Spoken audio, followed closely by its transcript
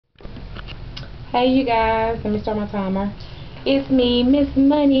Hey you guys, let me start my timer. It's me, Miss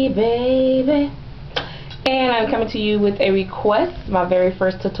Money Baby, and I'm coming to you with a request, my very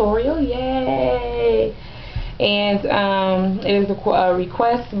first tutorial. Yay! And it is a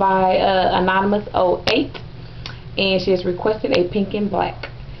request by Anonymous08, and she has requested a pink and black.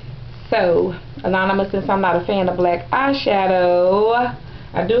 So, Anonymous, since I'm not a fan of black eyeshadow,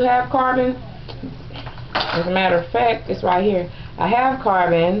 I do have Carbon. As a matter of fact, it's right here. I have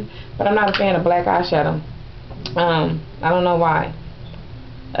Carbon, but I'm not a fan of black eyeshadow. I don't know why.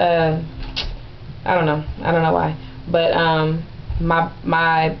 I don't know why. But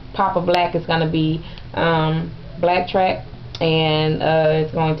my pop of black is gonna be Black Track, and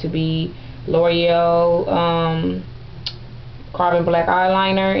it's going to be L'Oreal Carbon Black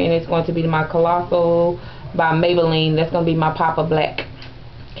Eyeliner, and it's going to be my Colossal by Maybelline. That's gonna be my pop of black.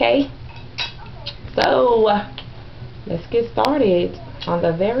 Okay. So let's get started on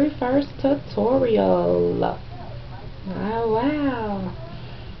the very first tutorial. Wow.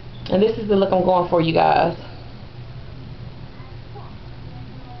 And this is the look I'm going for, you guys.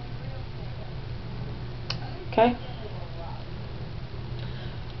 Okay.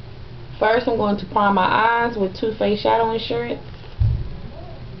 First, I'm going to prime my eyes with Too Faced Shadow Insurance.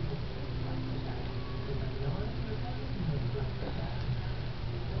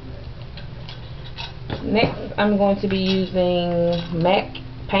 Next, I'm going to be using MAC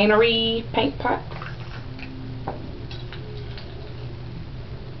Painterly Paint Pot.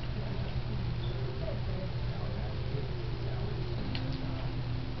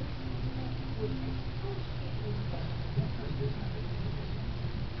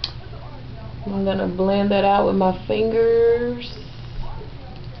 I'm going to blend that out with my fingers.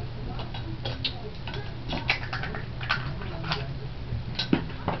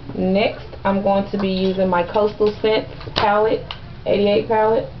 Next, I'm going to be using my Coastal Scents palette, 88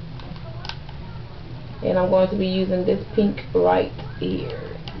 palette. And I'm going to be using this pink right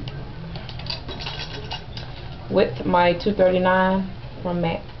here with my 239 from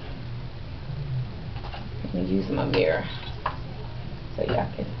MAC. Let me use my mirror so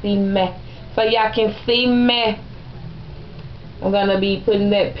y'all can see me. I'm going to be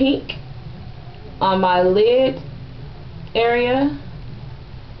putting that pink on my lid area.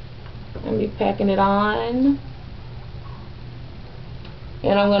 I'm be packing it on,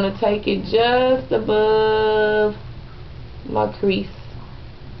 and I'm going to take it just above my crease.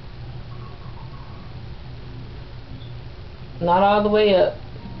 Not all the way up,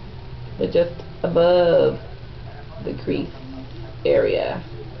 but just above the crease area.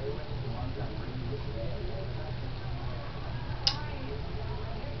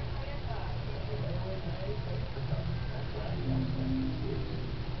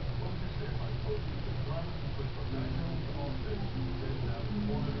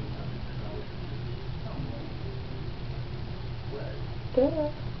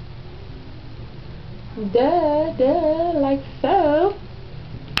 Like so.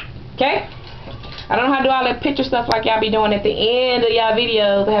 Okay. I don't know how to do all that picture stuff like y'all be doing at the end of y'all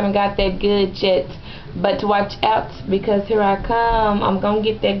videos. I haven't got that good yet, but watch out, because here I come. I'm gonna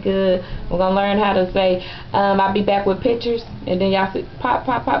get that good. We're gonna learn how to say I'll be back with pictures, and then y'all say pop.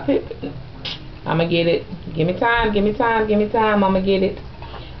 I'm gonna get it. Give me time. I'm gonna get it.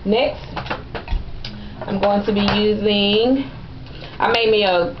 Next, I'm going to be using, I made me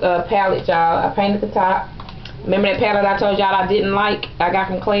a palette, y'all. I painted the top. Remember that palette I told y'all I didn't like? I got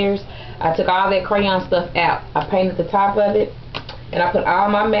from Claire's. I took all that crayon stuff out. I painted the top of it, and I put all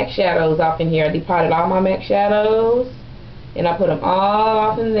my MAC shadows off in here. I depotted all my MAC shadows, and I put them all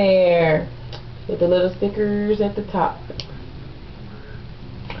off in there with the little stickers at the top.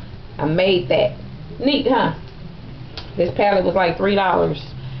 I made that. Neat, huh? This palette was like $3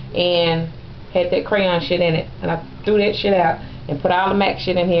 and had that crayon shit in it, and I threw that shit out and put all the MAC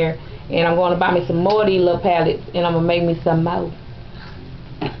shit in here. And I'm going to buy me some more of these little palettes, and I'm going to make me some more,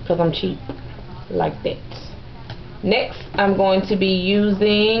 because I'm cheap like that. Next, I'm going to be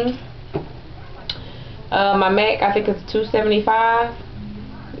using my MAC, I think it's 275.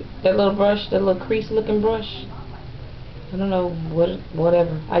 That little brush, that little crease looking brush. I don't know,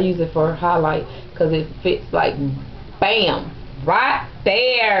 whatever. I use it for highlight because it fits like bam, right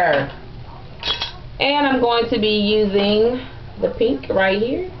there. And I'm going to be using the pink right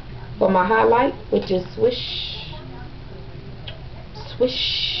here for my highlight, which is Swish.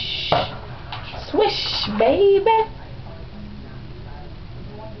 Swish. Swish, baby.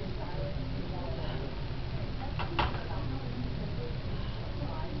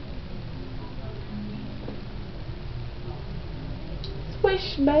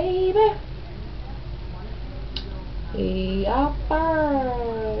 Swish, baby. Yappa,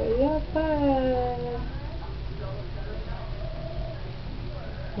 yappa.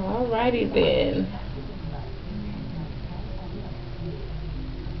 Alrighty then.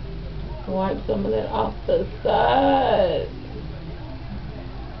 Wipe some of that off the side.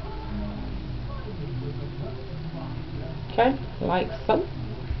 Okay, like so.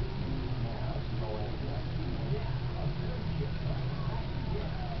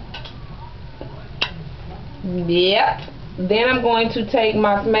 Yep. Then I'm going to take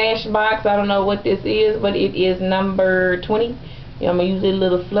my Smashbox. I don't know what this is, but it is number 20. I'm going to use a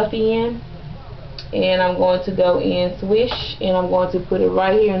little fluffy end. And I'm going to go in Swish, and I'm going to put it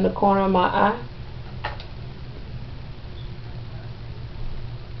right here in the corner of my eye.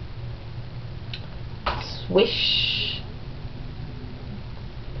 Swish.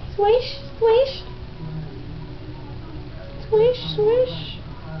 Swish, swish. Swish, swish.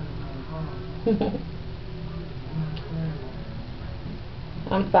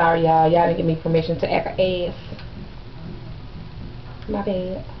 I'm sorry, y'all. Y'all didn't give me permission to act an ass. My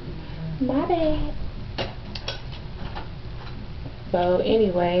bad. My bad. So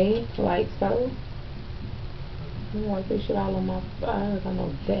anyway, like so. I don't want this shit all on my eyes. I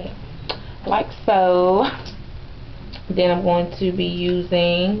know that. Like so. Then I'm going to be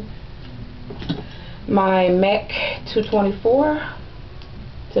using my MAC 224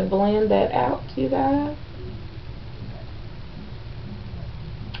 to blend that out, you guys.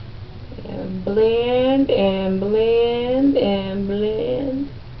 And blend and blend and blend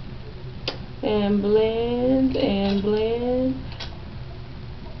and blend and blend.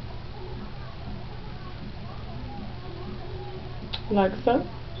 Like so.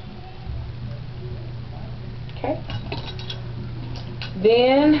 Okay.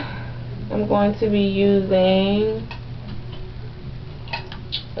 Then I'm going to be using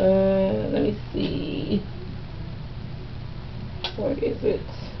let me see, what is it?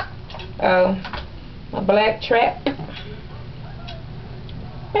 Oh, my black trap.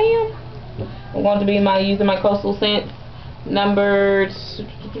 Bam. I'm going to be using my Coastal Scents number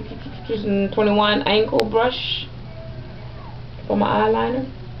 21 ankle brush for my eyeliner.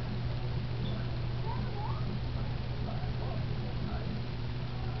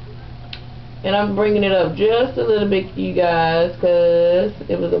 And I'm bringing it up just a little bit, you guys, because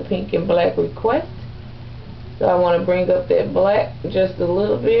it was a pink and black request. So I want to bring up that black just a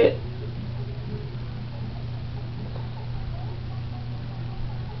little bit.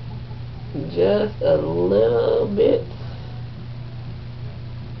 Just a little bit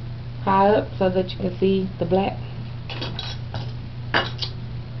high up so that you can see the black.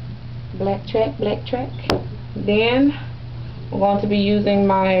 Black track, black track. Then I'm going to be using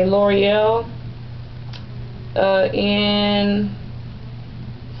my L'Oreal in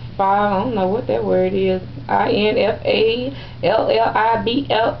 5, I don't know what that word is, INFALLIBLE,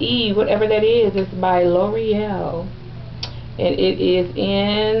 whatever that is. It's by L'Oreal, and it is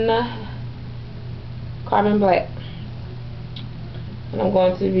in Carbon Black. And I'm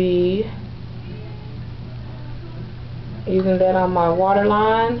going to be using that on my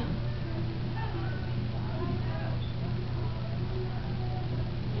waterline.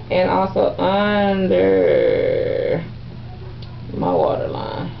 And also under my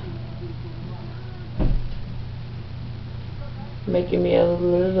waterline, making me a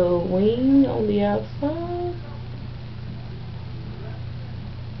little wing on the outside,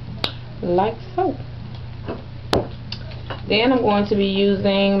 like so. Then I'm going to be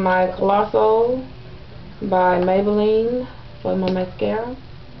using my Colossal by Maybelline for my mascara.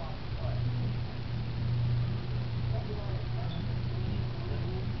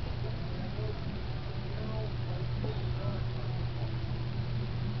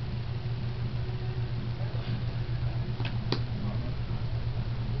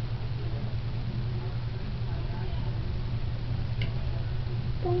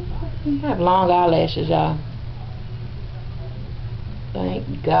 I have long eyelashes, y'all.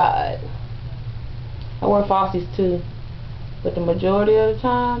 Thank God. I wear falsies too, but the majority of the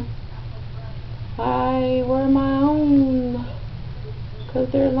time I wear my own because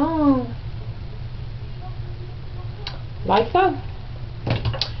they're long. Like so.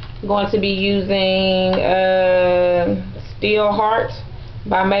 I'm going to be using Steel Heart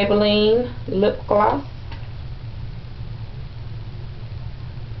by Maybelline lip gloss.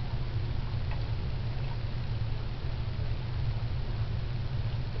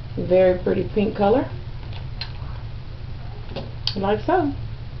 Very pretty pink color, like so.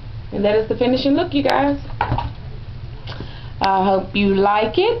 And that is the finishing look, you guys. I hope you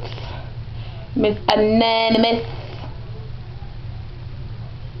like it, Miss Anonymous.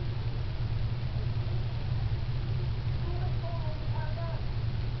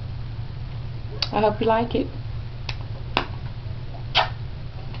 I hope you like it.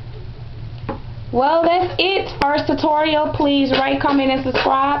 Well, that's it. First tutorial. Please rate, comment, and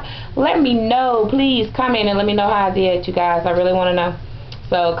subscribe. Let me know. Please comment and let me know how I did, you guys. I really want to know.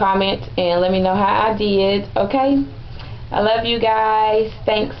 So comment and let me know how I did. Okay? I love you guys.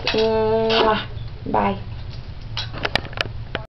 Thanks. Mwah. Bye.